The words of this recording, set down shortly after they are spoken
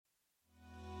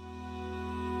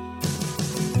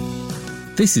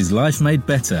This is Life Made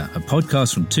Better, a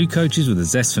podcast from two coaches with a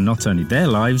zest for not only their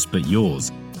lives, but yours.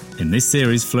 In this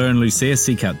series, Fleur and Lucia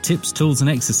seek out tips, tools and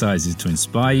exercises to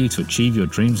inspire you to achieve your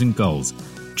dreams and goals.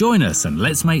 Join us and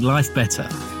let's make life better.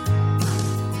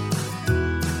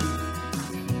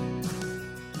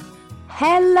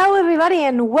 Hello everybody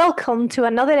and welcome to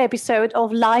another episode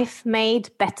of Life Made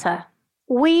Better.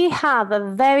 We have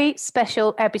a very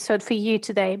special episode for you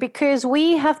today because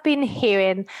we have been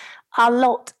hearing a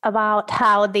lot about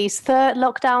how this third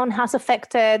lockdown has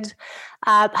affected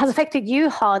you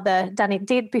harder than it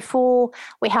did before.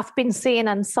 We have been seeing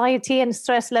anxiety and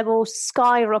stress levels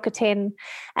skyrocketing,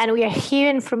 and we are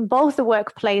hearing from both the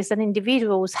workplace and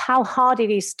individuals how hard it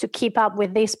is to keep up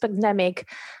with this pandemic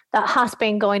that has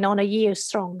been going on a year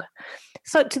strong.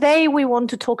 So today we want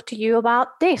to talk to you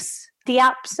about this, the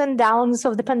ups and downs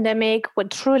of the pandemic,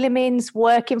 what truly means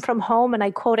working from home, and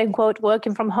I quote unquote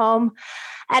working from home,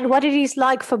 and what it is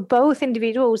like for both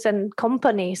individuals and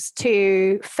companies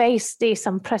to face this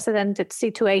unprecedented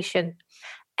situation.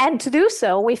 And to do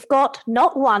so, we've got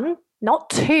not one,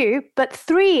 not two, but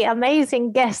three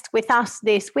amazing guests with us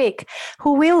this week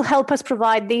who will help us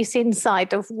provide this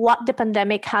insight of what the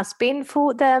pandemic has been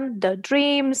for them, their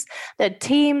dreams, their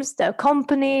teams, their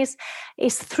companies.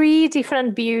 It's three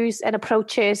different views and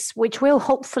approaches which will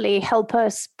hopefully help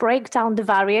us break down the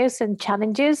barriers and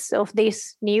challenges of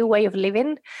this new way of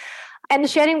living, and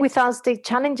sharing with us the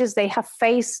challenges they have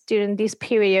faced during this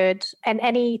period and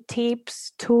any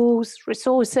tips, tools,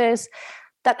 resources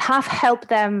that have helped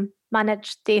them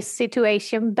manage this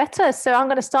situation better. So I'm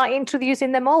going to start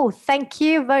introducing them all. Thank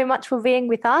you very much for being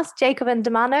with us, Jacob and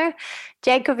Demano.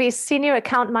 Jacob is Senior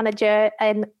Account Manager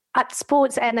at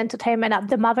Sports and Entertainment at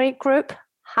the Maverick Group.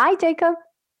 Hi, Jacob.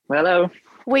 Hello.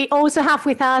 We also have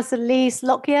with us Liz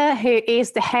Lockyer, who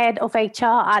is the Head of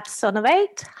HR at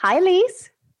Sonovate. Hi, Liz.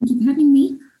 Thank you for having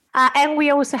me. And we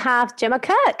also have Gemma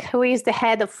Kirk, who is the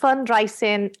Head of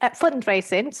fundraising at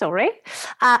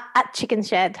Chicken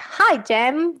Shed. Hi,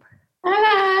 Gem.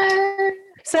 Hello.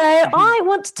 So I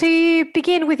want to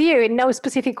begin with you in no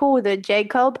specific order,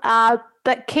 Jacob,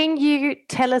 but can you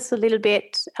tell us a little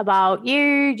bit about you,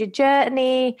 your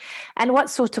journey, and what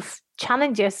sort of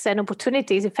challenges and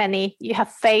opportunities, if any, you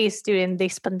have faced during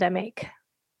this pandemic?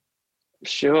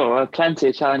 Sure, well, plenty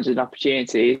of challenges and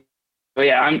opportunities. But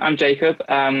yeah, I'm Jacob.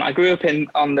 I grew up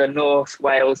on the North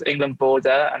Wales England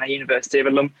border and a University of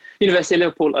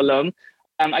Liverpool alum.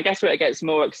 I guess where it gets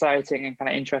more exciting and kind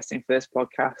of interesting for this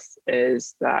podcast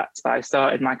is that I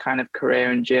started my kind of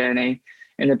career and journey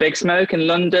in the Big Smoke in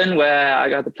London, where I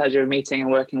got the pleasure of meeting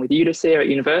and working with Udis here at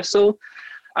Universal.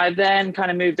 I then kind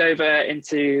of moved over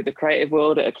into the creative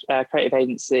world at a creative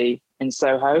agency in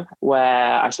Soho,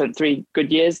 where I spent 3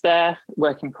 good years there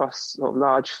working across sort of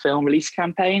large film release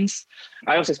campaigns.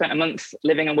 I also spent a month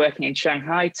living and working in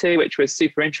Shanghai too, which was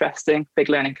super interesting, big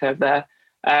learning curve there.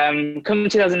 Come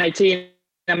 2018,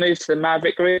 I moved to the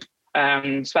Maverick Group,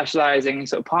 specialising in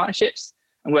sort of partnerships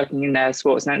and working in their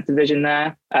sports and entertainment division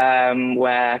there,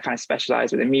 where I kind of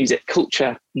specialise within music,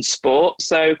 culture and sport.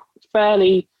 So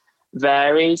fairly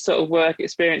varied sort of work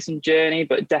experience and journey,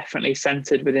 but definitely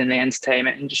centred within the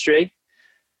entertainment industry.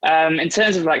 In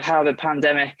terms of like how the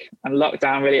pandemic and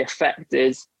lockdown really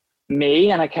affected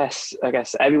me, and I guess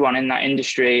everyone in that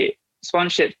industry,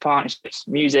 sponsorships, partnerships,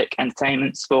 music,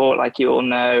 entertainment, sport, like you all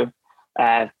know,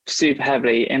 super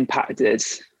heavily impacted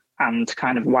and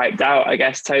kind of wiped out, I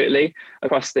guess, totally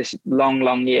across this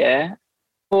long year.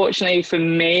 Fortunately for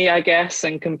me, I guess,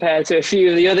 and compared to a few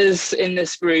of the others in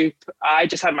this group, I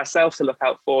just had myself to look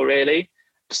out for, really.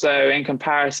 So in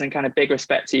comparison, kind of big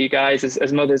respect to you guys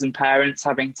as mothers and parents,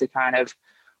 having to kind of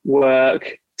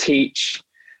work, teach,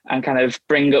 and kind of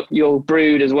bring up your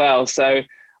brood as well. So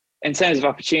in terms of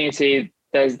opportunity,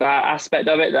 there's that aspect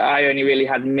of it that I only really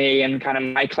had me and kind of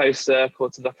my close circle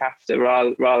to look after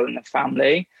rather than the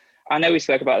family. I know we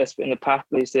spoke about this in the past,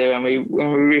 Lisa, when we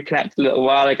reconnected a little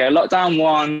while ago. Lockdown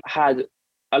 1 had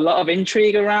a lot of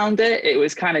intrigue around it. It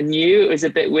was kind of new. It was a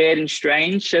bit weird and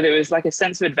strange. So there was like a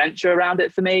sense of adventure around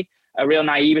it for me, a real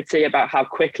naivety about how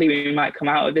quickly we might come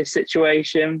out of this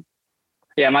situation.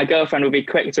 Yeah, my girlfriend would be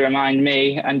quick to remind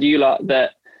me and you lot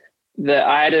that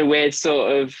I had a weird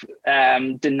sort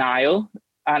of denial,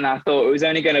 and I thought it was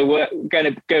only going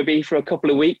to go be for a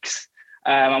couple of weeks.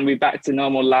 And we're back to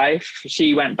normal life.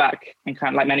 She went back and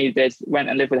kind of like many did, went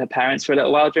and lived with her parents for a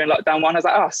little while during lockdown 1. I was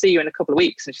like, I'll see you in a couple of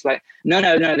weeks. And she's like, no,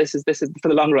 this is for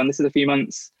the long run. This is a few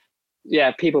months.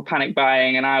 Yeah, people panic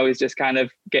buying. And I was just kind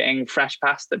of getting fresh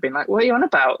pasta, being like, what are you on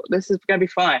about? This is going to be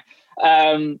fine.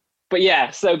 But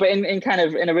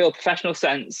in a real professional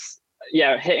sense,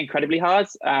 yeah, it hit incredibly hard.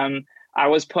 I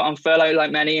was put on furlough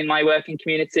like many in my working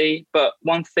community. But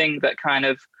one thing that kind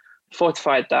of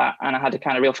fortified that, and I had a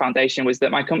kind of real foundation, was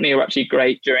that my company were actually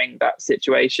great during that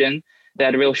situation. They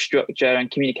had a real structure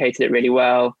and communicated it really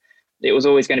well. It was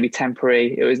always going to be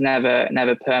temporary. It was never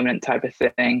permanent type of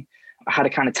thing. I had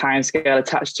a kind of time scale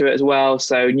attached to it as well,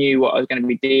 so knew what I was going to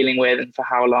be dealing with and for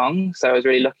how long. So I was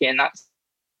really lucky in that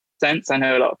sense. I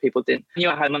know a lot of people didn't. I knew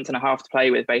I had a month and a half to play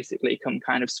with, basically, come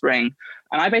kind of spring.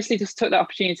 And I basically just took that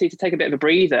opportunity to take a bit of a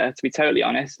breather, to be totally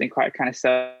honest, in quite a kind of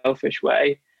selfish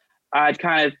way. I'd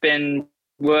kind of been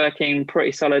working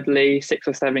pretty solidly 6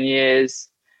 or 7 years,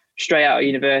 straight out of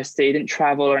university, didn't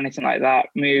travel or anything like that.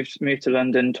 Moved to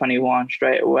London 21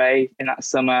 straight away in that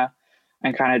summer,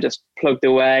 and kind of just plugged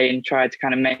away and tried to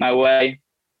kind of make my way.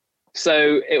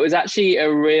 So it was actually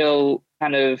a real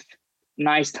kind of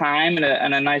nice time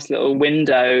and a nice little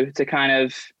window to kind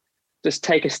of just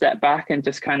take a step back and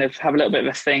just kind of have a little bit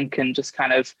of a think and just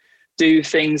kind of do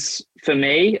things for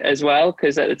me as well.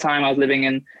 Because at the time I was living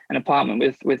in an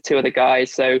apartment with 2 other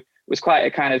guys. So it was quite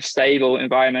a kind of stable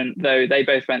environment, though they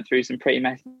both went through some pretty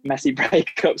messy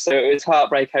breakups. So it was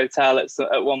Heartbreak Hotel at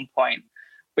one point.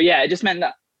 But yeah, it just meant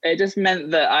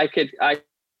that I could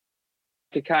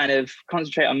kind of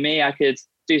concentrate on me. I could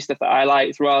do stuff that I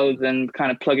liked rather than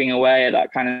kind of plugging away at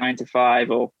that kind of 9 to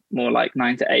 5 or more like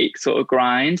 9 to 8 sort of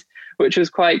grind, which was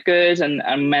quite good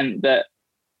and meant that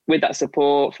with that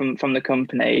support from the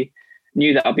company,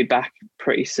 knew that I'll be back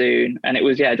pretty soon. And it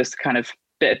was, just kind of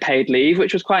bit of paid leave,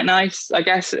 which was quite nice, I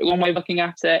guess, one way of looking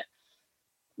at it.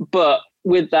 But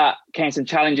with that came some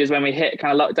challenges when we hit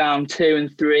kind of lockdown 2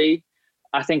 and 3.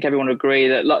 I think everyone would agree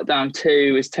that lockdown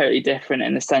 2 is totally different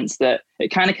in the sense that it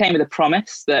kind of came with a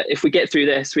promise that if we get through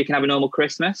this, we can have a normal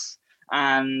Christmas.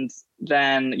 And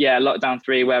then, lockdown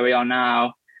 3, where we are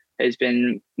now, has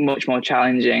been much more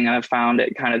challenging. And I've found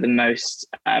it kind of the most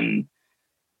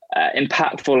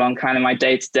impactful on kind of my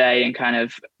day-to-day and kind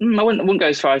of, I wouldn't go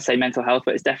as far as say mental health,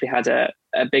 but it's definitely had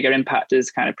a bigger impact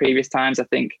as kind of previous times. I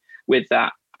think with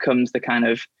that comes the kind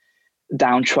of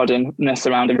downtroddenness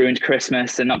around a ruined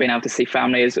Christmas and not being able to see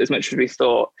family as much as we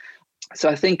thought. So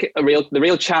I think the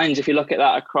real challenge, if you look at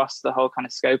that across the whole kind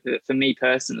of scope of it, for me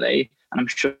personally, and I'm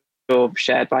sure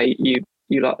shared by you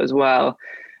lot as well,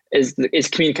 is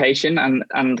communication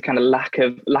and kind of lack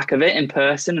of it in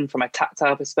person and from a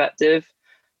tactile perspective,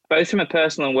 both from a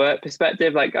personal and work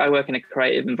perspective. Like I work in a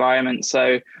creative environment,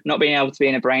 so not being able to be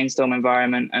in a brainstorm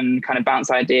environment and kind of bounce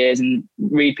ideas and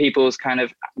read people's kind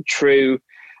of true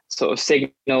sort of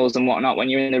signals and whatnot when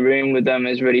you're in the room with them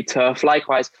is really tough.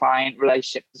 Likewise, client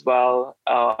relationships as well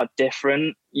are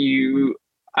different.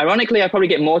 Ironically, I probably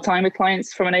get more time with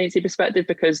clients from an agency perspective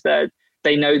because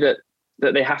they know that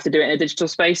they have to do it in a digital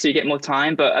space, so you get more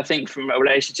time. But I think from a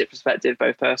relationship perspective,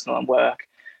 both personal and work,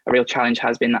 a real challenge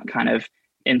has been that kind of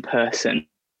in-person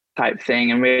type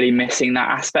thing and really missing that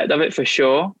aspect of it for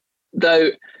sure.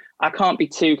 Though I can't be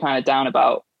too kind of down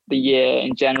about the year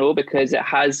in general because it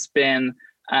has been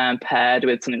paired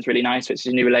with something that's really nice, which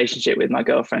is a new relationship with my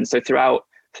girlfriend. So throughout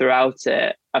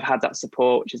it, I've had that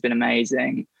support, which has been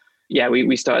amazing. Yeah,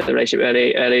 we started the relationship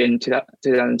early in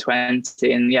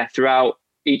 2020, and throughout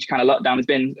each kind of lockdown has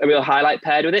been a real highlight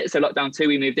paired with it. So lockdown 2,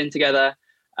 we moved in together.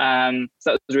 So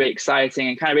that was really exciting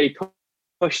and kind of really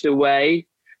pushed away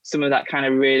some of that kind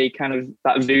of really kind of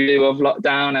that voodoo of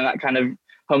lockdown and that kind of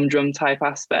humdrum type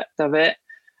aspect of it.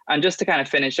 And just to kind of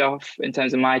finish off in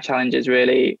terms of my challenges,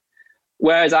 really,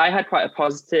 whereas I had quite a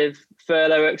positive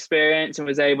furlough experience and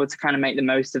was able to kind of make the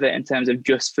most of it in terms of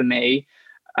just for me,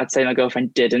 I'd say my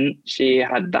girlfriend didn't. She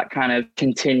had that kind of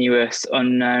continuous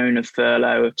unknown of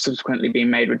furlough, of subsequently being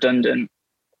made redundant.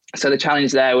 So the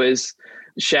challenge there was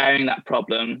sharing that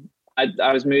problem.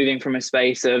 I was moving from a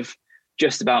space of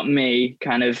just about me,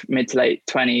 kind of mid to late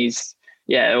 20s,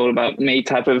 all about me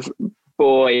type of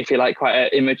boy, if you like, quite an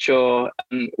immature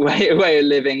way of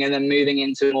living, and then moving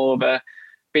into more of a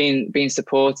being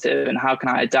supportive and how can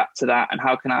I adapt to that and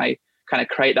how can I kind of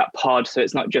create that pod so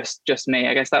it's not just me.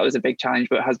 I guess that was a big challenge,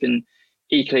 but it has been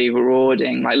equally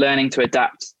rewarding, like learning to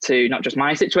adapt to not just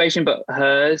my situation but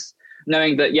hers,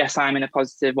 knowing that yes, I'm in a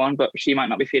positive one, but she might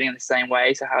not be feeling in the same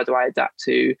way. So how do I adapt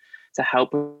to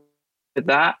help with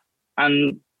that?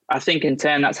 And I think in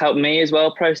turn that's helped me as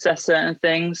well process certain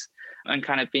things and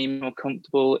kind of being more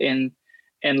comfortable in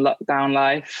lockdown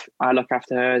life. I look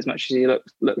after her as much as she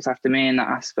looks after me in that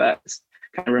aspect,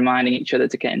 kind of reminding each other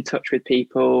to get in touch with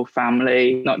people,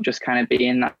 family, not just kind of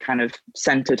being that kind of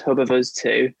centered hub of us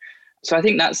two. So I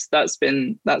think that's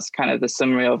kind of the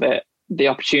summary of it. The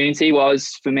opportunity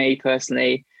was for me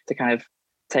personally to kind of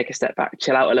take a step back,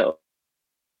 chill out a little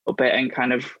bit and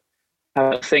kind of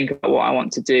have a think about what I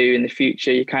want to do in the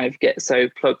future. You kind of get so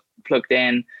plugged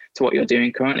in to what you're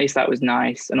doing currently. So that was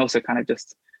nice. And also kind of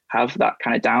just have that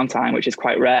kind of downtime, which is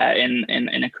quite rare in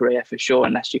a career for sure,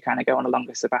 unless you kind of go on a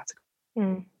longer sabbatical.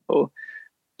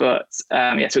 But so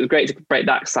it was great to break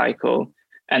that cycle.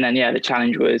 And then, the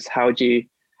challenge was how do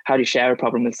you share a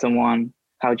problem with someone?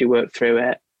 How do you work through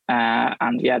it?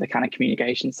 And the kind of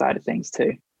communication side of things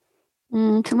too.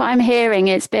 From what I'm hearing,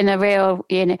 it's been a real,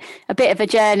 a bit of a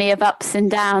journey of ups and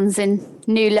downs and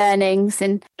new learnings.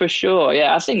 And for sure,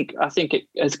 I think it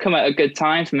has come at a good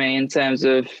time for me in terms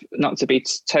of, not to be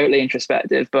totally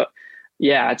introspective, but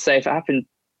I'd say if it happened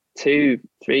 2-3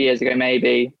 years ago,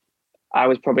 maybe, I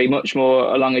was probably much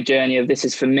more along a journey of this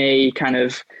is for me, kind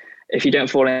of, if you don't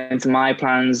fall into my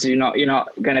plans, you're not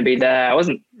going to be there. I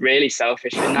wasn't really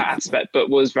selfish in that aspect, but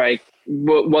was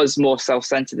more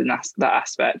self-centered in that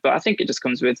aspect. But I think it just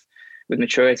comes with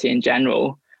maturity in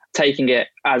general. Taking it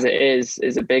as it is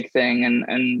a big thing,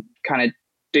 and kind of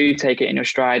do take it in your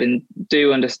stride, and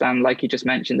do understand, like you just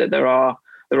mentioned, that there are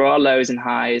lows and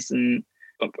highs, and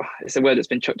it's a word that's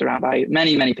been chucked around by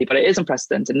many, many people. It is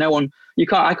unprecedented.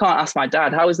 I can't ask my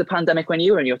dad, how was the pandemic when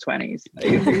you were in your 20s?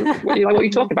 What are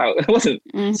you talking about? It wasn't.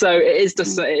 So it is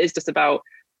just about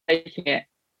taking it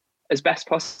as best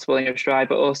possible in your stride,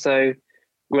 but also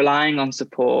relying on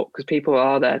support, because people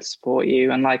are there to support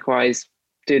you, and likewise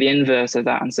do the inverse of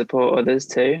that and support others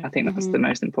too. I think that's the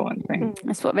most important thing.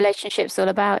 That's what relationships all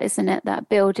about, isn't it? That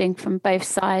building from both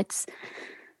sides.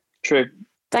 True.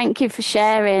 Thank you for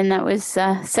sharing. That was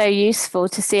so useful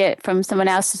to see it from someone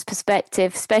else's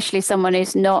perspective, especially someone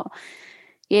who's not,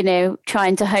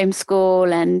 trying to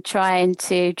homeschool and trying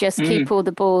to just keep all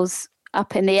the balls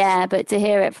up in the air, but to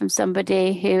hear it from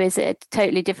somebody who is at a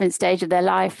totally different stage of their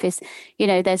life is,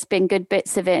 there's been good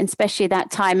bits of it, and especially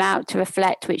that time out to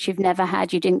reflect, which you've never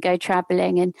had. You didn't go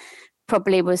traveling, and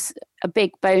probably was a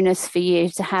big bonus for you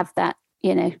to have that,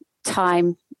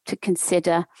 time to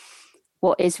consider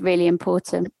what is really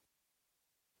important.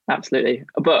 Absolutely.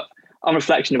 But on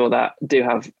reflection of all that, I do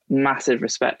have massive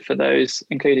respect for those,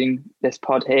 including this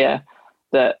pod here,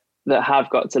 that have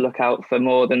got to look out for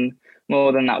more than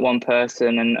that one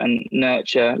person, and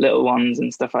nurture little ones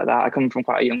and stuff like that. I come from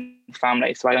quite a young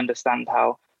family, so I understand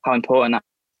how important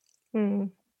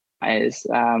that is.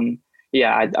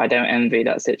 I don't envy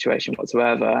that situation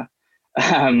whatsoever.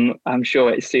 I'm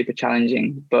sure it's super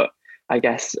challenging, but I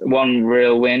guess one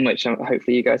real win, which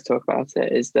hopefully you guys talk about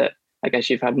it, is that I guess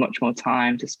you've had much more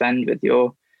time to spend with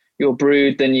your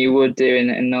brood than you would do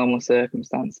in normal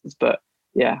circumstances. But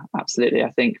yeah, absolutely. I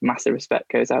think massive respect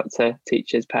goes out to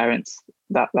teachers, parents,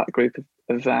 that group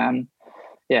of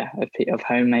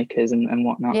homemakers and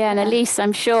whatnot. Yeah, and Elise,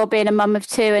 I'm sure, being a mum of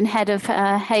two and head of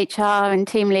HR and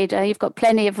team leader, you've got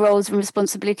plenty of roles and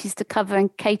responsibilities to cover and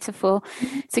cater for.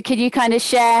 So could you kind of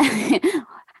share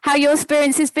how your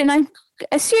experience has been? I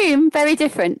assume very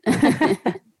different.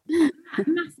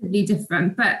 Massively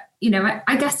different, but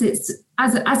I guess it's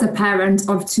as a parent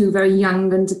of two very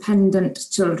young and dependent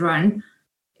children,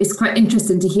 it's quite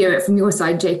interesting to hear it from your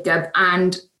side, Jacob.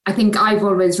 And I think I've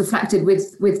always reflected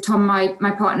with Tom,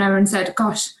 my partner, and said,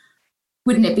 gosh,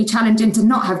 wouldn't it be challenging to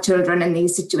not have children in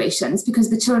these situations,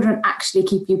 because the children actually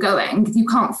keep you going. You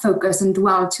can't focus and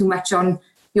dwell too much on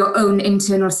your own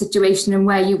internal situation and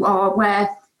where you are, where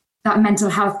that mental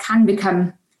health can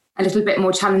become a little bit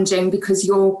more challenging, because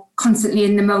you're constantly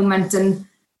in the moment and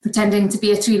pretending to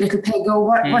be a three little pig or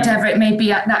whatever it may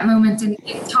be at that moment in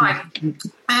time.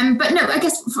 But no, I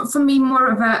guess for me, more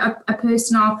of a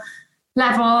personal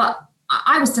level,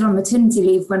 I was still on maternity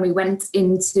leave when we went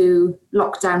into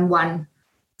lockdown 1.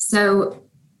 So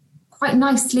quite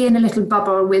nicely in a little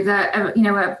bubble with a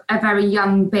very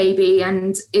young baby.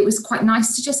 And it was quite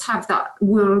nice to just have that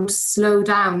world slow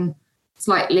down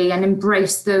slightly and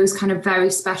embrace those kind of very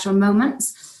special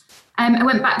moments. I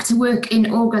went back to work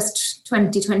in August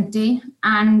 2020,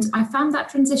 and I found that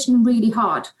transition really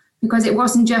hard, because it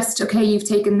wasn't just, okay, you've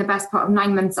taken the best part of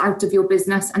 9 months out of your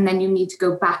business and then you need to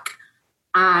go back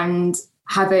and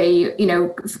have a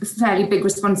fairly big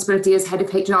responsibility as head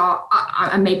of HR.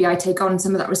 And maybe I take on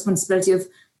some of that responsibility of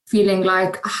feeling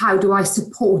like, how do I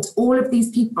support all of these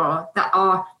people that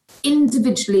are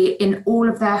individually in all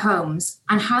of their homes,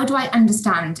 and how do I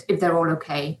understand if they're all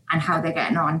okay and how they're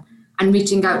getting on, and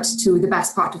reaching out to the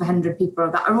best part of 100 people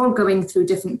that are all going through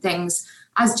different things,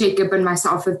 as Jacob and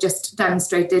myself have just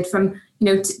demonstrated from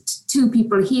two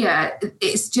people here.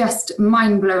 It's just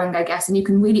mind-blowing, I guess, and you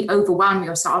can really overwhelm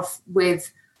yourself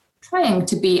with trying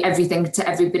to be everything to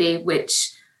everybody,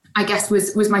 which I guess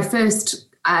was my first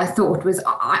thought. Was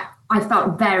I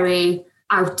felt very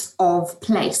out of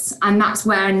place. And that's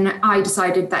when I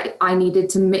decided that I needed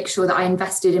to make sure that I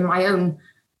invested in my own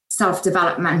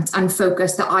self-development and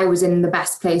focus that I was in the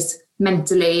best place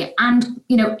mentally. And,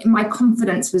 you know, my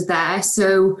confidence was there.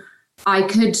 So I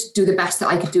could do the best that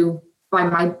I could do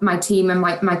by my team and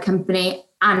my company,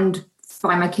 and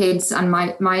by my kids and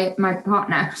my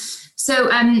partner. So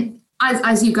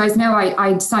as you guys know,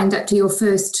 I signed up to your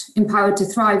first Empowered to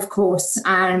Thrive course,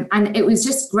 and it was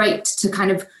just great to kind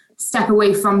of step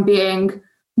away from being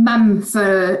mum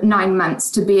for 9 months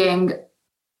to being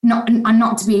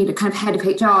not to be the kind of head of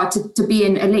HR, to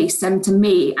being Elise and to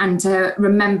me, and to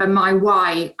remember my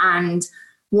why and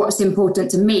what's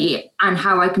important to me and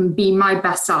how I can be my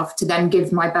best self to then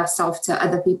give my best self to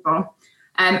other people.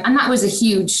 And that was a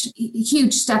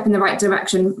huge step in the right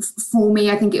direction for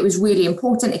me. I think it was really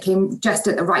important. It came just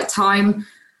at the right time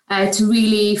to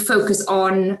really focus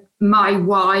on my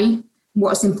why,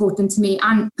 what's important to me,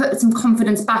 and put some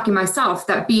confidence back in myself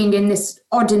that being in this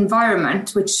odd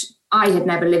environment, which I had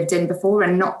never lived in before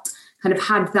and not kind of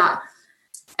had that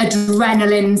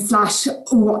adrenaline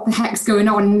 / what the heck's going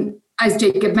on, as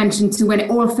Jacob mentioned, to when it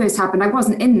all first happened, I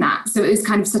wasn't in that. So it was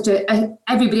kind of such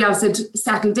everybody else had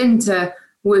settled into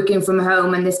working from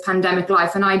home and this pandemic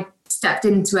life, and I stepped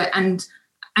into it and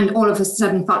all of a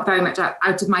sudden felt very much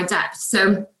out of my depth.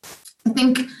 So I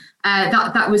think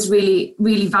that was really,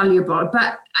 really valuable.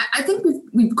 But I think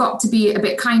we've got to be a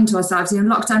bit kind to ourselves. You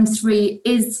know, lockdown 3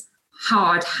 is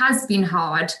hard, has been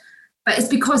hard, but it's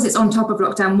because it's on top of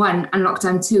lockdown 1 and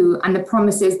lockdown 2, and the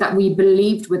promises that we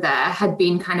believed were there had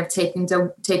been kind of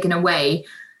taken away.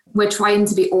 We're trying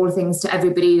to be all things to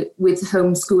everybody with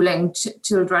homeschooling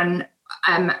children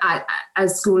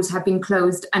as schools have been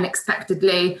closed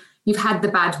unexpectedly. You've had the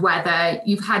bad weather,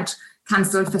 you've had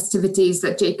cancelled festivities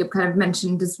that Jacob kind of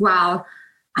mentioned as well,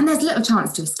 and there's little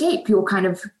chance to escape. You're kind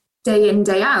of day in,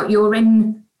 day out. You're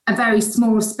in a very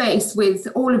small space with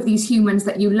all of these humans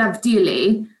that you love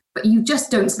dearly, but you just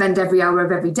don't spend every hour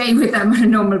of every day with them on a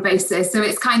normal basis. So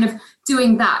it's kind of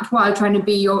doing that while trying to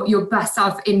be your best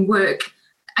self in work.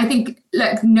 I think,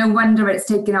 look, no wonder it's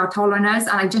taken our toll on us.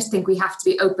 And I just think we have to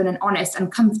be open and honest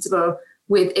and comfortable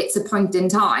with it's a point in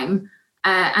time,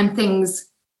 and things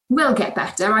will get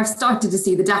better. I've started to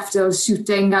see the daffodils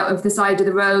shooting out of the side of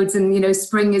the roads, and, you know,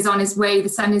 spring is on its way. The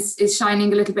sun is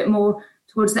shining a little bit more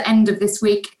towards the end of this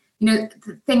week. You know,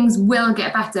 things will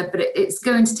get better, but it's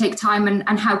going to take time.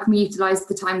 And how can we utilize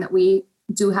the time that we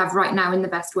do have right now in the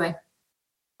best way?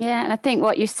 Yeah, and I think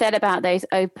what you said about those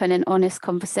open and honest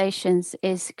conversations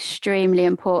is extremely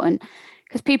important,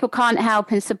 because people can't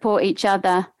help and support each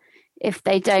other if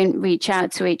they don't reach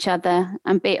out to each other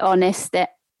and be honest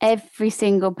that every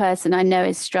single person I know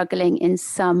is struggling in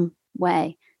some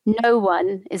way. No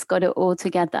one has got it all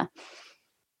together.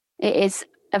 It is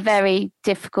a very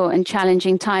difficult and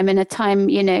challenging time, and a time,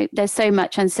 you know, there's so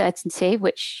much uncertainty,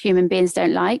 which human beings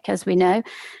don't like, as we know.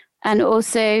 And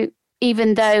also,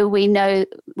 even though we know,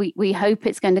 we hope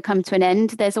it's going to come to an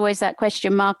end, there's always that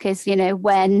question mark is, you know,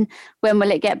 when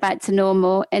will it get back to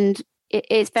normal? And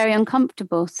it's very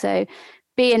uncomfortable. So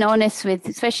being honest with,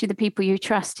 especially the people you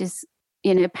trust, is,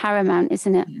 you know, paramount,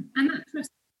 isn't it? And that trust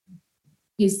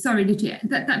is, sorry, Lucia,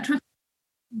 that trust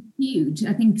is huge.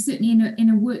 I think certainly in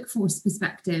a workforce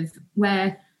perspective,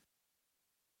 where,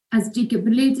 as Jacob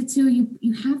alluded to,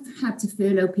 you have had to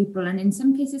furlough people, and in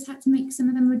some cases had to make some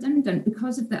of them redundant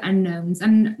because of the unknowns.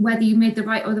 And whether you made the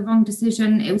right or the wrong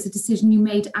decision, it was a decision you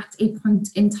made at a point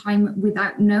in time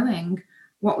without knowing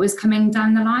what was coming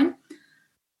down the line.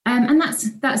 And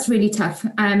that's really tough.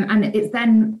 And it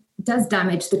then does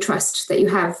damage the trust that you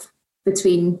have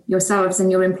between yourselves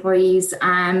and your employees.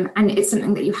 And it's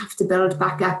something that you have to build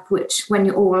back up, which, when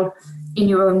you're all in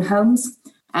your own homes,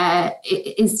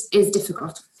 is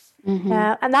difficult. Mm-hmm.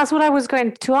 Yeah, and that's what I was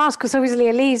going to ask, because obviously,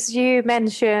 Elise, you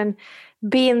mentioned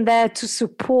being there to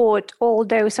support all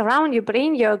those around you, but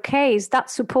in your case, that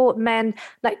support meant,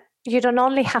 like, you don't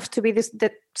only have to be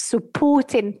the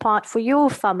supporting part for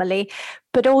your family,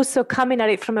 but also coming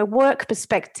at it from a work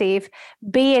perspective,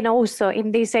 being also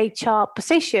in this HR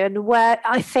position where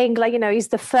I think, like, you know, is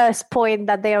the first point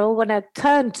that they're all going to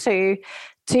turn to,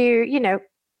 you know,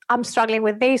 I'm struggling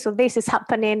with this, or this is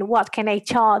happening. What can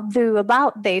HR do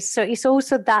about this? So it's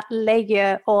also that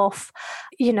layer of,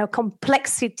 you know,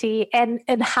 complexity and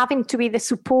having to be the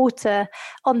supporter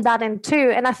on that end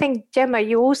too. And I think, Gemma,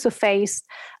 you also faced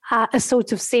a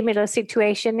sort of similar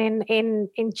situation in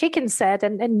Chickenset,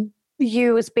 and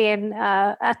you as being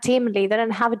a team leader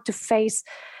and having to face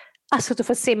a sort of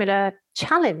a similar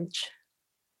challenge.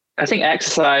 I think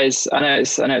exercise, I know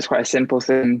it's quite a simple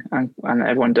thing and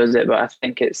everyone does it, but I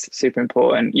think it's super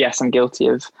important. Yes, I'm guilty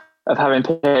of having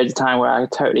periods of time where I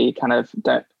totally kind of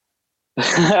Well,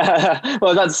 I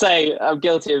was about to say I'm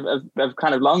guilty of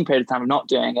kind of long period of time of not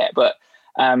doing it, but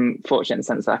fortunate in the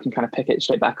sense that I can kind of pick it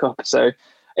straight back up. So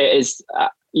it is,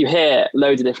 you hear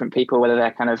loads of different people, whether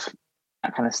they're kind of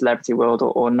that kind of celebrity world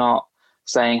or not,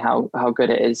 saying how good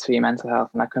it is for your mental health.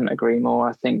 And I couldn't agree more.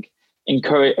 I think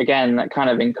that kind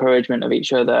of encouragement of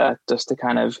each other, just to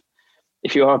kind of,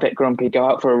 if you are a bit grumpy, go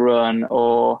out for a run,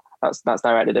 or that's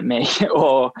directed at me,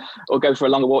 or go for a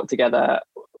longer walk together.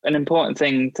 An important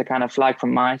thing to kind of flag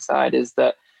from my side is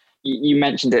that you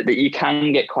mentioned it, that you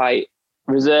can get quite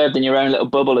reserved in your own little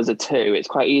bubble as a two. It's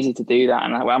quite easy to do that,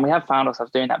 and we have found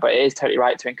ourselves doing that, but it is totally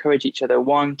right to encourage each other,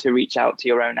 one, to reach out to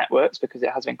your own networks, because it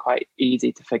has been quite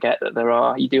easy to forget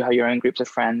that you do have your own groups of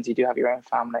friends, you do have your own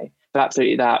family. But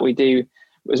absolutely that we do,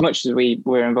 as much as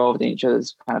we're involved in each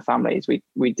other's kind of families,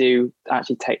 we do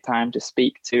actually take time to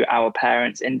speak to our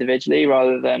parents individually,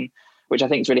 rather than, which I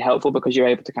think is really helpful, because you're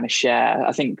able to kind of share.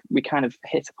 I think we kind of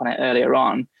hit upon it earlier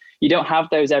on. You don't have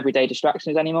those everyday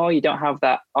distractions anymore. You don't have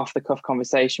that off-the-cuff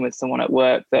conversation with someone at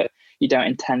work that you don't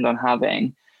intend on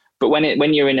having. But when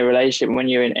you're in a relationship, when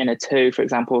you're in a two, for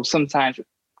example, sometimes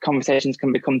conversations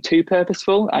can become too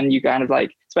purposeful, and you kind of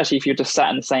like, especially if you're just sat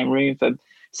in the same room for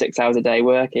 6 hours a day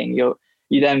working,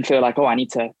 you then feel like, oh, I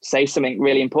need to say something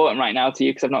really important right now to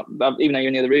you, because even though you're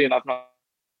in the other room, I've not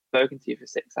spoken to you for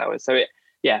 6 hours. So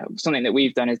something that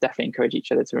we've done is definitely encourage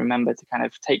each other to remember to kind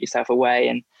of take yourself away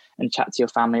and chat to your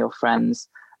family or friends,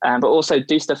 but also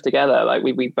do stuff together. Like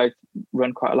we both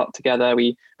run quite a lot together.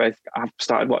 We both have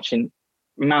started watching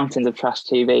mountains of trash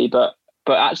TV, but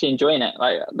actually enjoying it.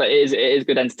 Like, but it is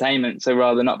good entertainment. So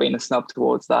rather than not being a snob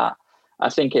towards that, I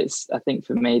think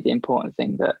for me, the important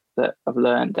thing that I've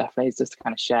learned definitely is just to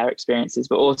kind of share experiences,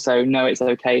 but also know it's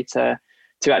okay to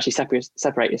actually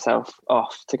separate yourself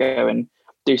off, to go and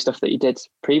do stuff that you did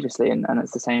previously. And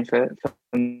it's the same for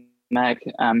Meg,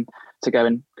 to go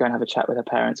and have a chat with her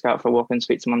parents, go out for a walk and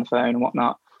speak to them on the phone and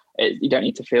whatnot. You don't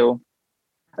need to feel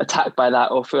attacked by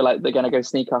that or feel like they're going to go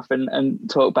sneak off and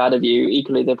talk bad of you.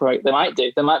 Equally, they might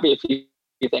do. There might be a few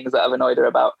things that I've annoyed her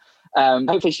about.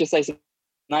 Hopefully she'll say some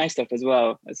nice stuff as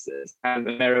well. It's kind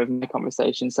of a mirror of my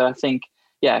conversation. So I think,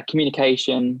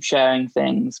 communication, sharing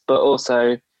things, but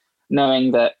also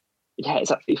knowing that,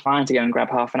 it's absolutely fine to go and grab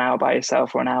half an hour by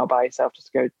yourself or an hour by yourself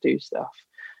just to go do stuff.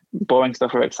 Boring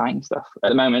stuff or exciting stuff. At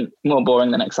the moment, more boring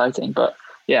than exciting, but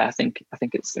I think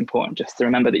it's important just to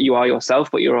remember that you are yourself,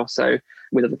 but you're also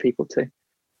with other people too.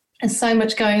 There's so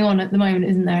much going on at the moment,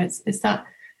 isn't there? It's that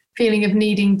feeling of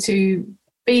needing to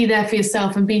be there for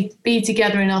yourself and be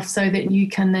together enough so that you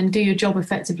can then do your job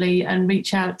effectively and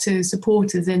reach out to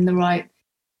supporters in the right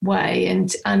way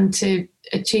and to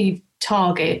achieve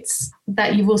targets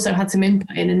that you've also had some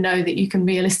input in and know that you can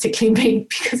realistically meet,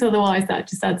 because otherwise that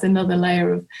just adds another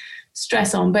layer of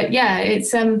stress on. But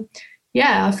it's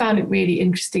I found it really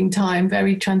interesting time,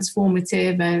 very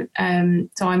transformative. And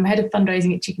so I'm head of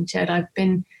fundraising at Chicken Shed. I've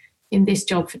been in this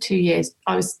job for 2 years.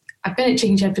 I've been at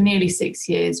Chicken Shed for nearly 6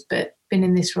 years, but been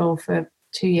in this role for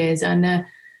 2 years. And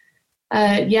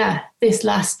this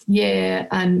last year,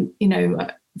 and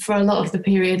for a lot of the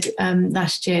period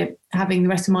last year, having the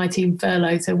rest of my team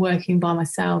furloughed, so working by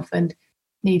myself and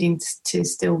needing to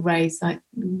still raise like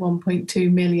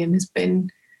 1.2 million has been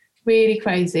really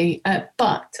crazy.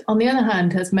 But on the other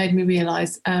hand, has made me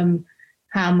realise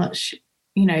how much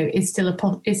is still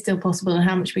possible and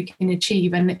how much we can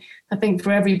achieve. And I think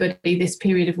for everybody, this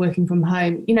period of working from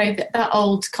home, that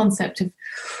old concept of,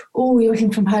 you're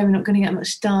working from home, you're not going to get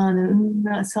much done, and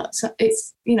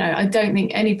it's I don't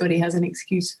think anybody has an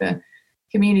excuse for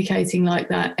communicating like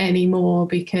that anymore,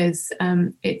 because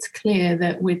it's clear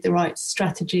that with the right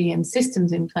strategy and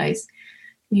systems in place,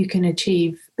 you can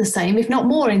achieve the same, if not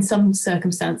more, in some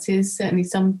circumstances. Certainly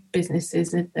some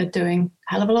businesses are doing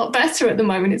a hell of a lot better at the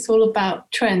moment. It's all about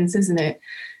trends, isn't it?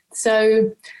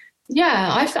 So,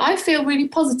 I feel really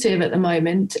positive at the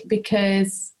moment,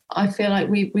 because I feel like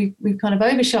we've kind of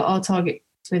overshot our target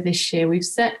for this year. We've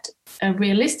set a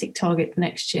realistic target for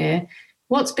next year.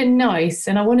 What's been nice,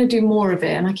 and I want to do more of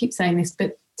it, and I keep saying this,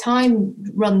 but time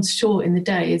runs short in the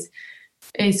day,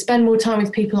 is spend more time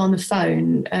with people on the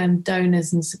phone,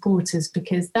 donors and supporters,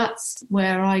 because that's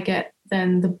where I get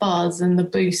then the buzz and the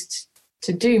boost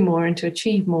to do more and to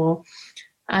achieve more.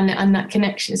 And that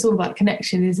connection, it's all about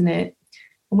connection, isn't it?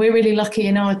 And we're really lucky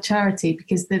in our charity,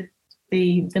 because the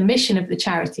mission of the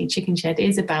charity, Chicken Shed,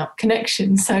 is about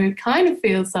connection. So it kind of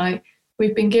feels like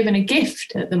we've been given a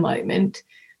gift at the moment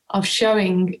of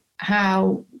showing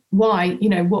why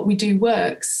what we do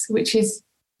works, which is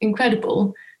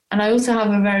incredible. And I also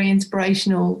have a very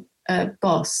inspirational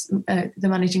boss, the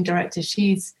managing director.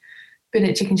 She's been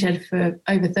at Chicken Shed for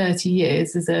over 30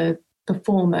 years as a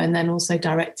performer and then also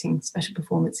directing special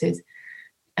performances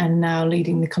and now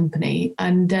leading the company.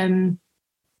 And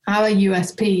our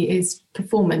USP is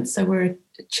performance. So we're a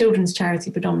children's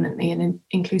charity predominantly and an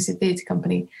inclusive theatre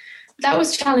company. That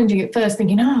was challenging at first,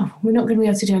 thinking, we're not going to be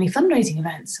able to do any fundraising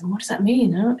events. And what does that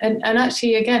mean? And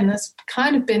actually, again, that's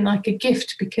kind of been like a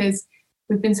gift, because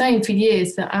we've been saying for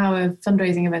years that our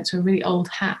fundraising events were really old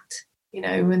hat,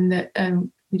 and that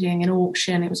we're doing an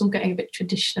auction. It was all getting a bit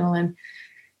traditional and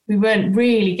we weren't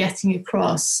really getting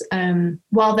across,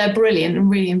 while they're brilliant and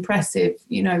really impressive,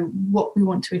 what we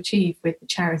want to achieve with the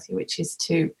charity, which is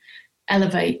to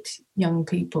elevate young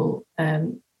people,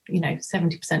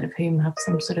 70% of whom have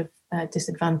some sort of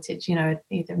disadvantage,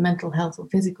 either mental health or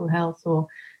physical health or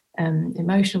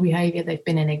emotional behaviour. They've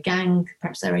been in a gang,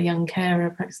 perhaps they're a young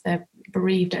carer, perhaps they're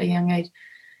bereaved at a young age,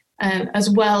 as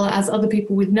well as other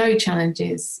people with no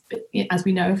challenges. But as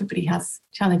we know, everybody has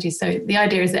challenges. So the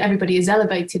idea is that everybody is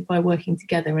elevated by working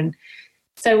together. And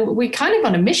so we're kind of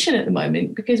on a mission at the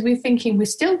moment, because we're thinking we're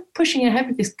still pushing ahead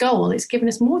with this goal. It's given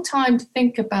us more time to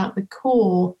think about the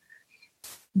core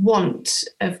want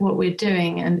of what we're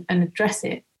doing and address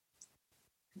it.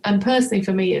 And personally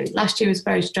for me, last year was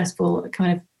very stressful.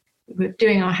 With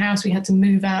doing our house, we had to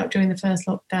move out during the first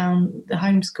lockdown. The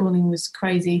homeschooling was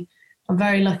crazy. I'm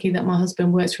very lucky that my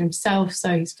husband works for himself,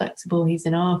 so he's flexible, he's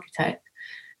an architect.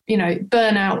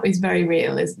 Burnout is very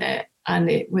real, isn't it? And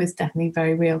it was definitely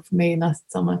very real for me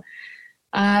last summer.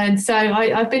 And so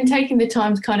I've been taking the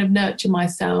time to kind of nurture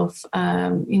myself.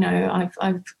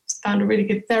 I've found a really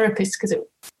good therapist, because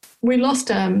we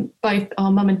lost both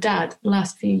our mum and dad the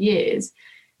last few years.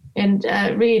 And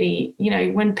really,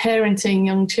 when parenting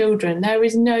young children, there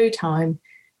is no time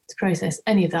to process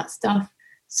any of that stuff.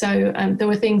 So there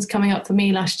were things coming up for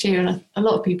me last year, and a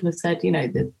lot of people have said,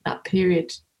 that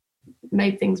period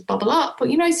made things bubble up.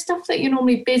 But, stuff that you're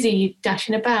normally busy, you're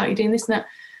dashing about, you're doing this and that.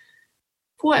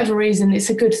 For whatever reason, it's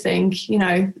a good thing,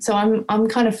 So I'm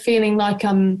kind of feeling like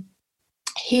I'm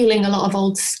healing a lot of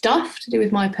old stuff to do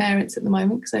with my parents at the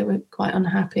moment, because they were quite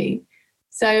unhappy.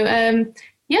 So,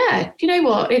 you know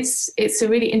what? It's a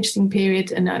really interesting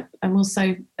period, and I'm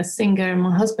also a singer, and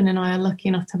my husband and I are lucky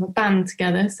enough to have a band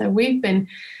together. So we've been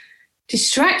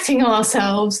distracting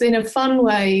ourselves in a fun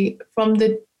way from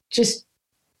the just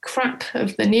crap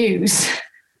of the news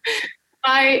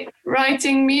by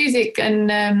writing music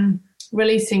and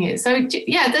releasing it. So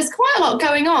there's quite a lot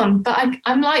going on, but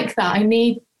I'm like that. I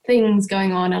need things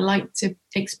going on. I like to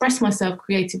express myself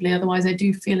creatively, otherwise I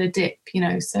do feel a dip,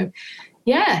 So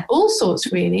all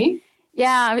sorts really.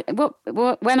 Yeah,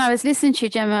 when I was listening to you,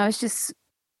 Gemma, I was just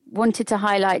wanted to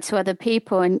highlight to other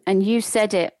people, and you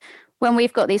said it, when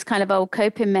we've got these kind of old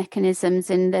coping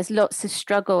mechanisms and there's lots of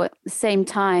struggle at the same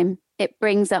time, it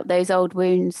brings up those old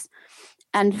wounds.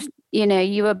 And,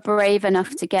 you were brave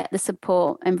enough to get the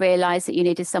support and realize that you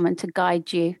needed someone to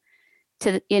guide you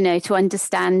to, to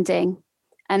understanding.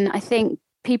 And I think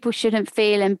people shouldn't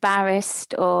feel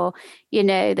embarrassed or,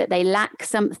 that they lack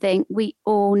something. We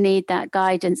all need that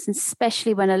guidance, and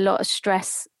especially when a lot of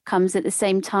stress comes at the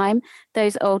same time,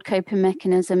 those old coping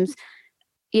mechanisms,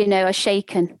 are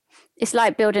shaken. It's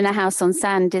like building a house on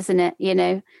sand, isn't it?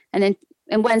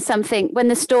 And when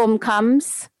the storm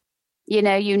comes, you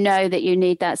know that you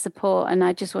need that support. And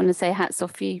I just want to say hats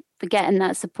off you for getting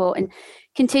that support and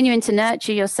continuing to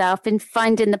nurture yourself and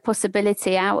finding the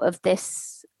possibility out of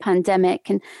this pandemic.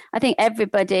 And I think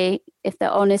everybody, if they're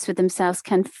honest with themselves,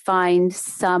 can find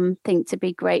something to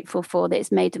be grateful for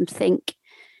that's made them think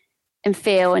and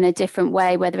feel in a different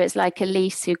way, whether it's like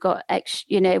Elise who got,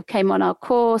 came on our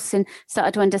course and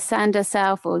started to understand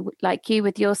herself, or like you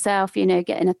with yourself,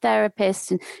 getting a therapist.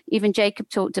 And even Jacob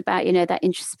talked about, that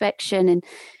introspection and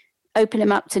open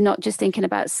him up to not just thinking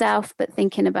about self, but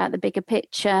thinking about the bigger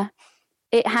picture.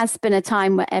 It has been a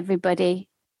time where everybody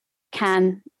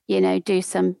can, do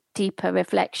some deeper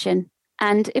reflection.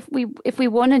 And if we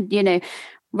want to,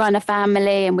 run a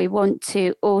family and we want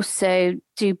to also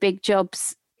do big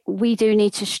jobs, we do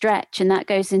need to stretch, and that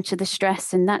goes into the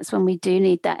stress. And that's when we do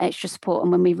need that extra support,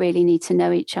 and when we really need to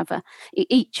know each other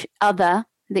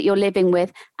that you're living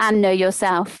with, and know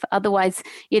yourself. Otherwise,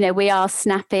 we are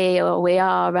snappy, or we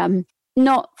are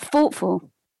not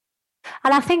thoughtful.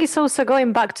 And I think it's also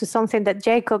going back to something that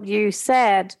Jacob, you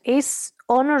said, is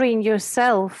honoring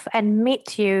yourself and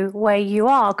meet you where you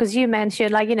are. Because you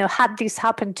mentioned, had this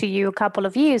happened to you a couple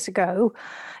of years ago,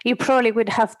 you probably would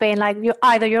have been like,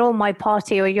 you're on my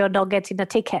party or you're not getting a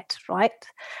ticket, right?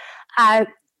 Now,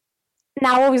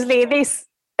 obviously,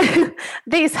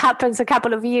 this happens a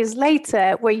couple of years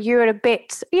later, where you're a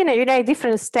bit, you're in a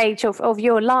different stage of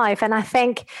your life. And I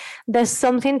think there's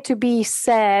something to be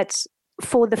said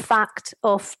for the fact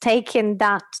of taking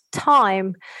that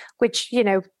time, which,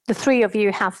 the three of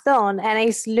you have done, and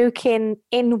is looking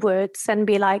inwards and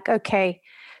be like, okay,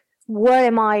 where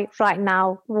am I right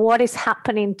now? What is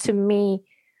happening to me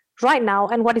right now?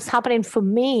 And what is happening for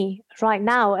me right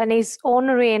now? And is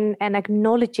honoring and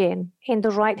acknowledging in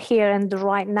the right here and the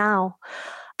right now.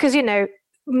 Because,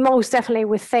 most definitely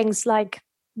with things like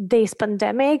this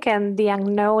pandemic and the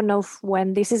unknown of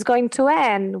when this is going to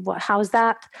end, how's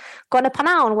that going to pan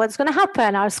out? What's going to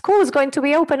happen? Our school is going to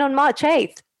be open on March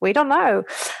 8th. We don't know.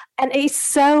 And it's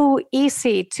so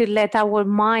easy to let our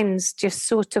minds just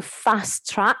sort of fast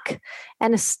track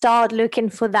and start looking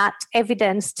for that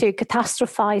evidence to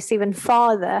catastrophize even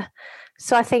farther.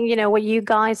 So I think, what you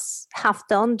guys have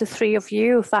done, the three of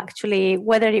you, of actually,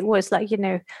 whether it was like,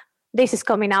 this is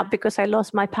coming up because I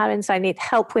lost my parents, I need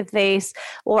help with this,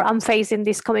 or I'm facing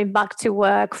this coming back to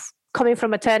work, coming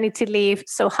from maternity leave,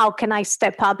 so how can I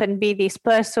step up and be this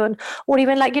person? Or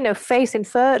even like, facing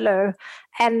furlough,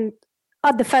 and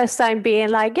at the first time being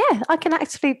like, yeah, I can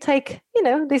actually take,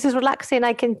 this is relaxing,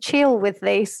 I can chill with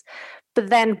this. But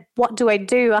then what do I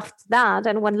do after that?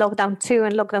 And when lockdown 2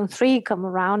 and lockdown 3 come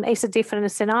around, it's a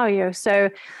different scenario. So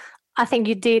I think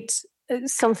you did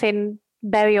something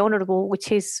very honorable,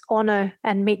 which is honor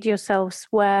and meet yourselves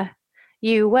where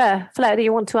you were. Flo, do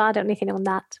you want to add anything on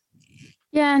that?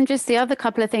 Yeah, and just the other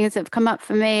couple of things that have come up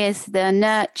for me is the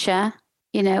nurture.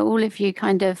 All of you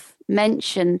kind of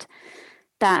mentioned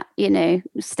that,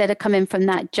 instead of coming from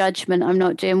that judgment, I'm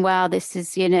not doing well, this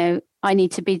is, I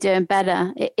need to be doing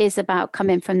better. It is about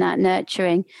coming from that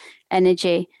nurturing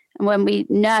energy. And when we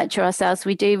nurture ourselves,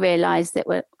 we do realize that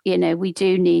we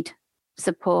do need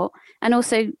support, and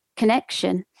also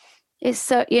connection. It's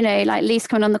so, like Lise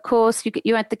coming on the course,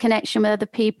 you had the connection with other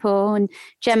people. And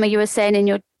Gemma, you were saying in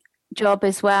your job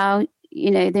as well,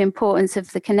 the importance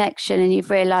of the connection, and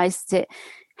you've realized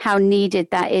how needed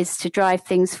that is to drive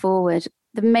things forward.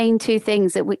 The main two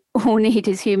things that we all need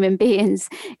as human beings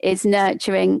is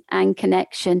nurturing and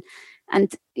connection.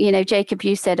 And, Jacob,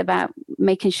 you said about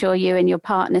making sure you and your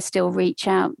partner still reach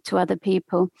out to other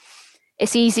people.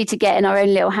 It's easy to get in our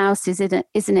own little houses, isn't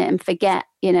it? And forget,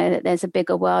 that there's a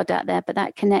bigger world out there. But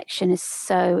that connection is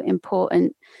so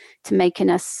important to making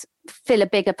us feel a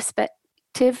bigger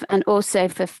perspective, and also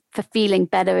for feeling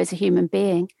better as a human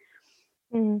being.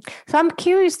 So I'm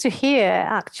curious to hear,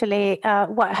 actually,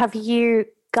 what have you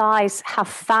guys have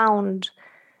found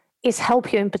is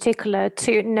help you in particular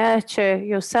to nurture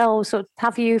yourselves? Or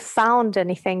have you found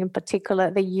anything in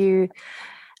particular that you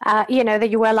that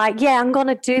you were like, yeah, I'm going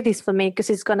to do this for me because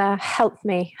it's going to help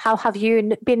me? How have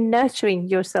you been nurturing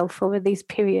yourself over this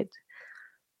period?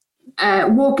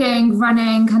 Walking,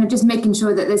 running, kind of just making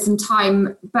sure that there's some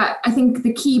time. But I think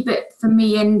the key bit for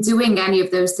me in doing any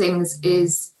of those things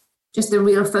is just the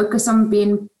real focus on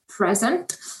being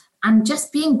present and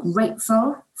just being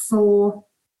grateful for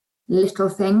little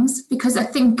things. Because I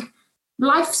think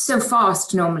life's so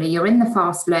fast normally. You're in the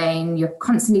fast lane, you're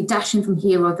constantly dashing from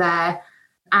here or there.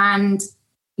 And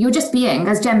you're just being,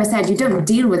 as Gemma said, you don't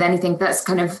deal with anything that's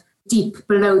kind of deep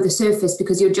below the surface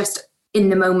because you're just in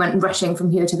the moment rushing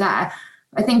from here to there.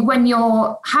 I think when you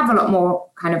have a lot more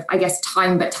kind of,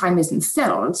 time, but time isn't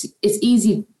filled, it's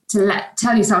easy to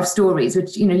tell yourself stories,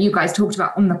 which, you guys talked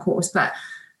about on the course,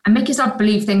 and make yourself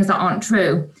believe things that aren't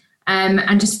true,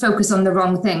 and just focus on the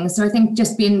wrong things. So I think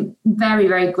just being very,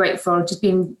 very grateful, just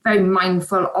being very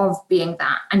mindful of being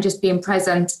that, and just being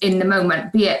present in the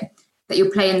moment, be it that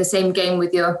you're playing the same game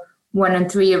with your 1 and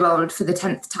 3-year-old for the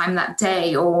 10th time that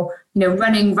day, or,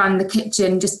 running around the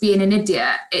kitchen, just being an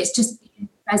idiot. It's just being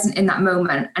present in that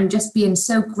moment and just being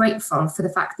so grateful for the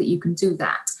fact that you can do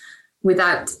that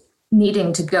without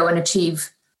needing to go and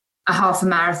achieve a half a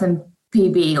marathon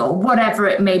PB or whatever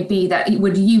it may be that it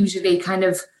would usually kind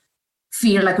of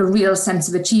feel like a real sense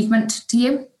of achievement to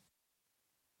you.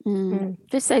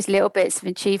 Just those little bits of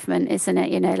achievement, isn't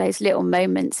it? Those little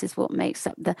moments is what makes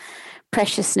up the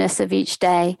preciousness of each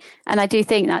day. And I do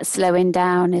think that slowing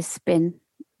down has been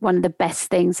one of the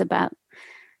best things about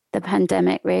the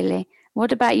pandemic, really.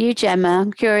 What about you, Gemma?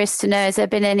 I'm curious to know, has there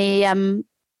been any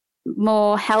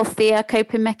more healthier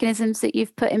coping mechanisms that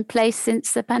you've put in place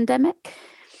since the pandemic?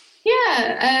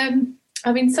 Yeah,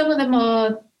 some of them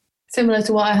are similar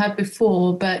to what I had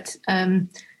before, but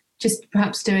just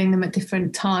perhaps doing them at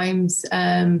different times.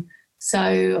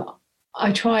 So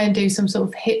I try and do some sort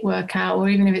of HIIT workout, or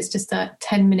even if it's just a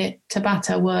 10-minute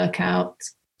Tabata workout,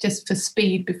 just for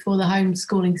speed before the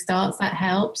homeschooling starts, that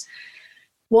helps.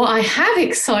 What I have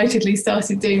excitedly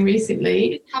started doing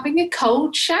recently is having a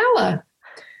cold shower.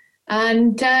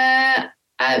 And I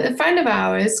a friend of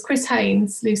ours, Chris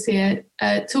Haynes, Lucia,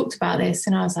 talked about this,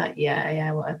 and I was like,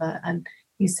 yeah, whatever. And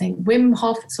he's saying Wim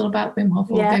Hof, it's all about Wim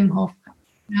Hof, or Wim Hof,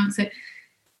 pronounce it.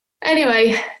 Anyway,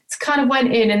 it kind of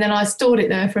went in, and then I stored it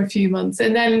there for a few months.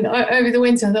 And then over the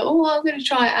winter, I thought, I'm going to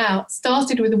try it out.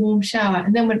 Started with a warm shower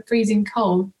and then went freezing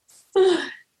cold.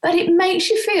 But it makes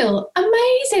you feel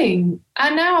amazing.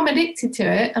 And now I'm addicted to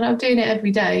it, and I'm doing it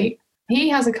every day. He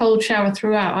has a cold shower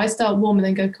throughout. I start warm and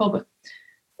then go cold, but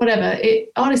whatever.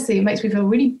 It honestly, it makes me feel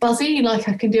really buzzy, like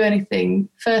I can do anything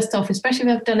first off, especially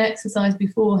if I've done exercise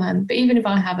beforehand, but even if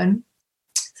I haven't.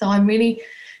 So I'm really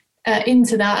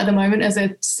into that at the moment as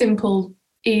a simple,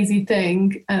 easy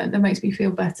thing that makes me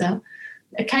feel better.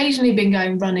 Occasionally been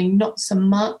going running, not so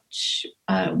much,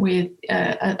 with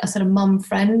a sort of mum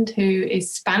friend who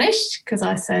is Spanish, because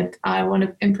I said I want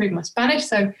to improve my Spanish.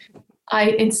 So I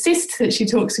insist that she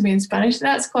talks to me in Spanish.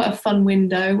 That's quite a fun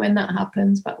window when that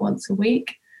happens, about once a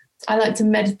week. I like to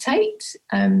meditate.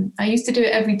 I used to do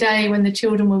it every day when the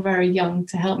children were very young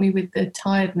to help me with the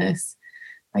tiredness.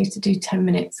 I used to do 10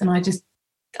 minutes, and I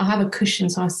have a cushion,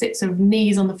 so I sit sort of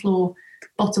knees on the floor,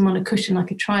 bottom on a cushion,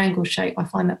 like a triangle shape. I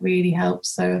find that really helps.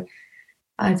 So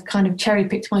I've kind of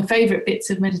cherry-picked my favourite bits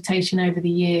of meditation over the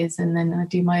years, and then I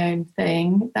do my own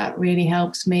thing. That really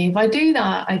helps me. If I do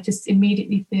that, I just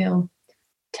immediately feel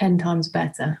 10 times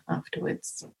better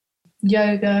afterwards.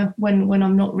 Yoga, when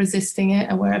I'm not resisting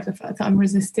it, aware of the fact that I'm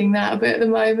resisting that a bit at the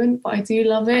moment, but I do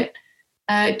love it.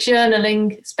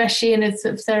 Journaling, especially in a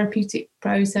sort of therapeutic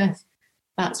process,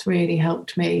 that's really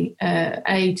helped me,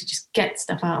 A, to just get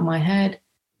stuff out of my head,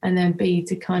 and then B,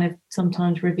 to kind of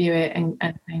sometimes review it and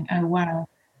think, oh, wow,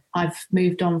 I've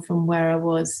moved on from where I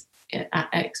was at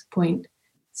X point.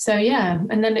 So, yeah,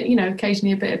 and then,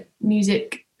 occasionally a bit of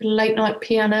music, late night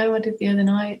piano I did the other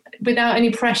night, without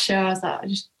any pressure. I was like,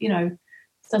 it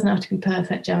doesn't have to be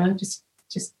perfect, Gemma, just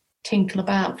tinkle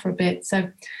about for a bit.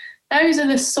 So those are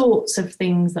the sorts of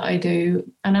things that I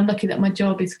do, and I'm lucky that my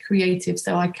job is creative,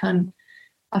 so I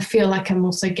feel like I'm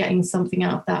also getting something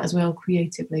out of that as well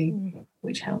creatively,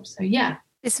 which helps. So, yeah.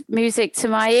 It's music to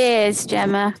my ears,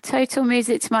 Gemma. Total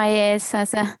music to my ears.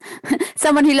 As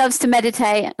someone who loves to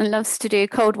meditate and loves to do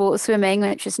cold water swimming,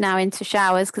 which is now into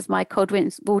showers because my cold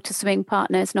water swimming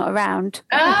partner is not around.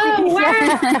 Oh,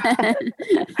 wow.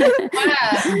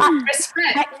 Wow.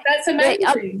 Respect. That's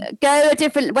amazing.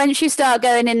 Once you start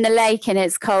going in the lake and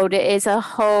it's cold, it is a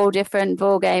whole different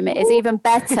ballgame. It is even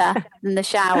better than the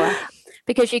shower,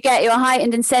 because you get your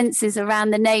heightened senses around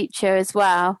the nature as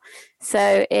well.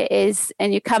 So it is,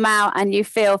 and you come out and you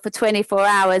feel for 24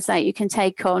 hours like you can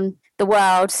take on the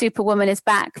world. Superwoman is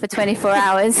back for 24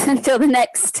 hours until the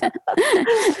next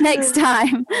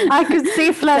time. I could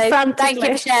see Fleur frantically. Thank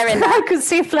you for sharing that. I could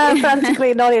see Fleur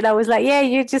frantically nodding. I was like, yeah,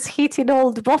 you're just hitting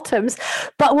all the bottoms.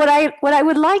 But what I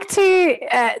would like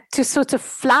to sort of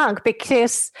flag,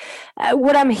 because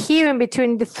what I'm hearing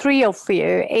between the three of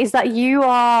you is that you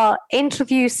are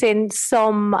introducing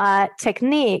some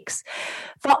techniques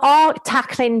that are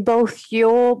tackling both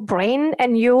your brain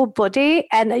and your body.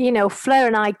 And, Fleur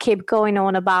and I keep going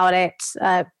on about it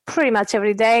pretty much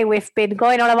every day. We've been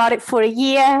going on about it for a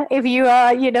year, if you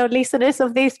are, listeners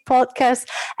of this podcast.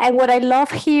 And what I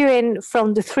love hearing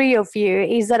from the three of you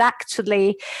is that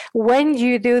actually when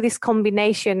you do this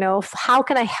combination of how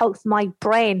can I help my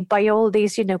brain by all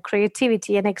these,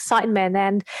 creativity and excitement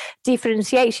and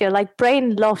differentiation, like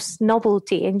brain loves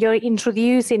novelty, and you're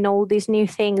introducing all these new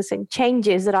things and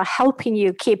changes that are helping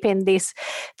you keeping this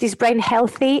brain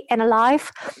healthy and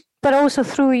alive, but also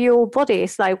through your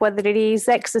bodies, like whether it is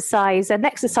exercise, and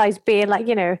exercise being like,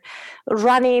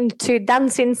 running to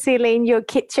dancing silly in your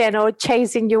kitchen or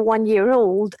chasing your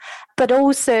 1-year-old, but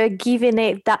also giving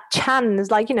it that chance,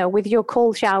 like, with your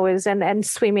cold showers and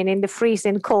swimming in the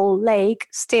freezing cold lake.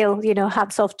 Still,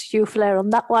 hats off to you, Fleur, on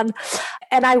that one.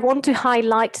 And I want to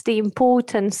highlight the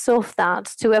importance of that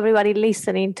to everybody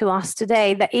listening to us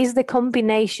today. That is the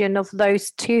combination of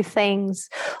those two things,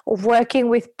 of working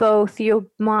with both your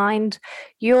mind,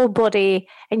 your body,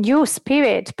 and your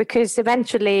spirit, because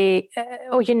eventually,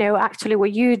 actually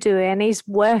what you're doing is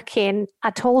working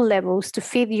at all levels to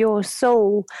feed your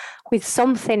soul with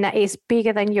something that is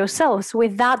bigger than yourselves,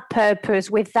 with that purpose,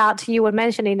 with that, you were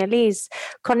mentioning, Elise,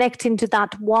 connecting to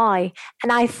that why.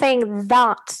 And I think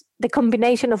that the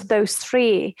combination of those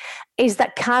three is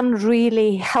that can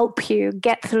really help you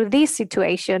get through this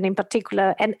situation in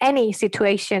particular, and any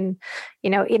situation,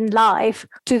 in life,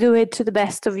 to do it to the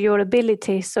best of your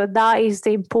ability. So that is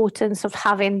the importance of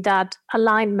having that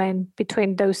alignment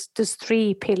between those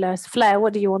three pillars. Fleur,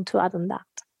 what do you want to add on that?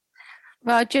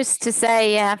 Well, just to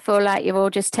say, I feel like you're all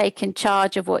just taking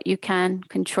charge of what you can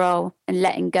control and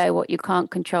letting go what you can't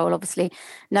control. Obviously,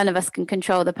 none of us can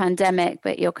control the pandemic,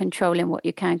 but you're controlling what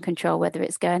you can control, whether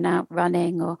it's going out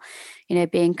running or,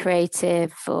 being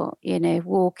creative or,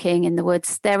 walking in the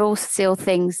woods. They're all still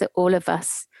things that all of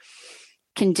us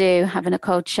can do, having a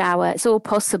cold shower. It's all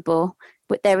possible,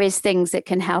 but there is things that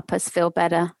can help us feel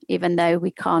better, even though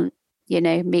we can't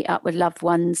meet up with loved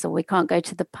ones, or we can't go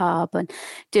to the pub and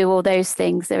do all those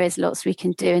things. There is lots we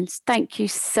can do. And thank you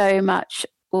so much,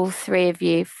 all three of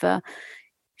you, for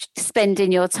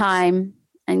spending your time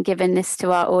and giving this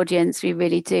to our audience. We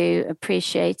really do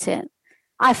appreciate it.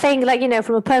 I think,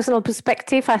 from a personal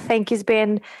perspective, I think it's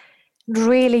been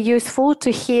really useful to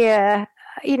hear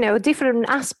different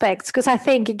aspects, because I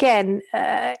think, again,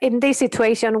 in this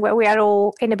situation where we are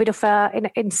all in a bit of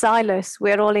in silos,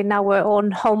 we're all in our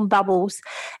own home bubbles,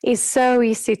 it's so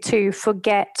easy to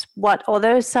forget what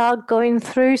others are going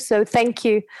through. So thank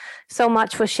you so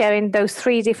much for sharing those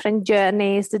three different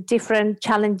journeys, the different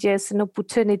challenges and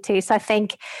opportunities. I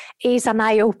think is an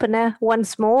eye-opener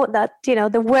once more that,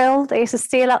 the world is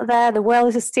still out there, the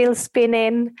world is still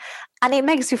spinning, and it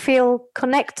makes you feel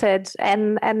connected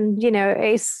and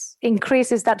it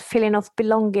increases that feeling of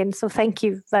belonging. So thank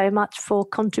you very much for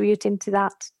contributing to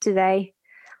that today.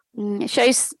 It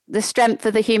shows the strength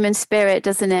of the human spirit,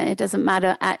 doesn't it? It doesn't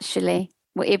matter, actually.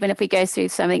 Even if we go through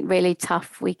something really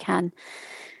tough, we can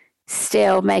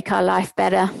still make our life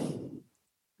better.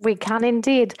 We can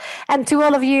indeed. And to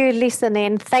all of you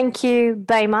listening, thank you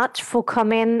very much for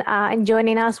coming and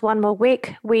joining us one more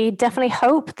week. We definitely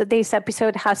hope that this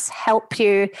episode has helped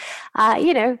you,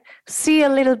 see a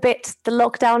little bit the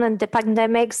lockdown and the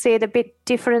pandemic, see it a bit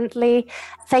differently.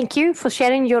 Thank you for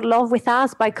sharing your love with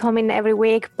us by coming every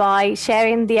week, by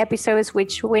sharing the episodes,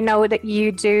 which we know that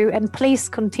you do. And please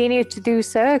continue to do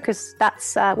so, because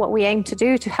that's what we aim to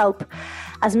do, to help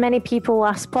as many people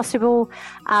as possible.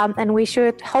 And we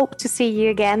should hope to see you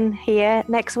again here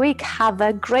next week. Have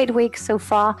a great week so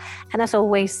far. And as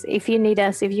always, if you need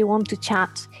us, if you want to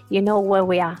chat, you know where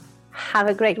we are. Have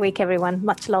a great week, everyone.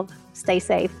 Much love. Stay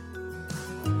safe.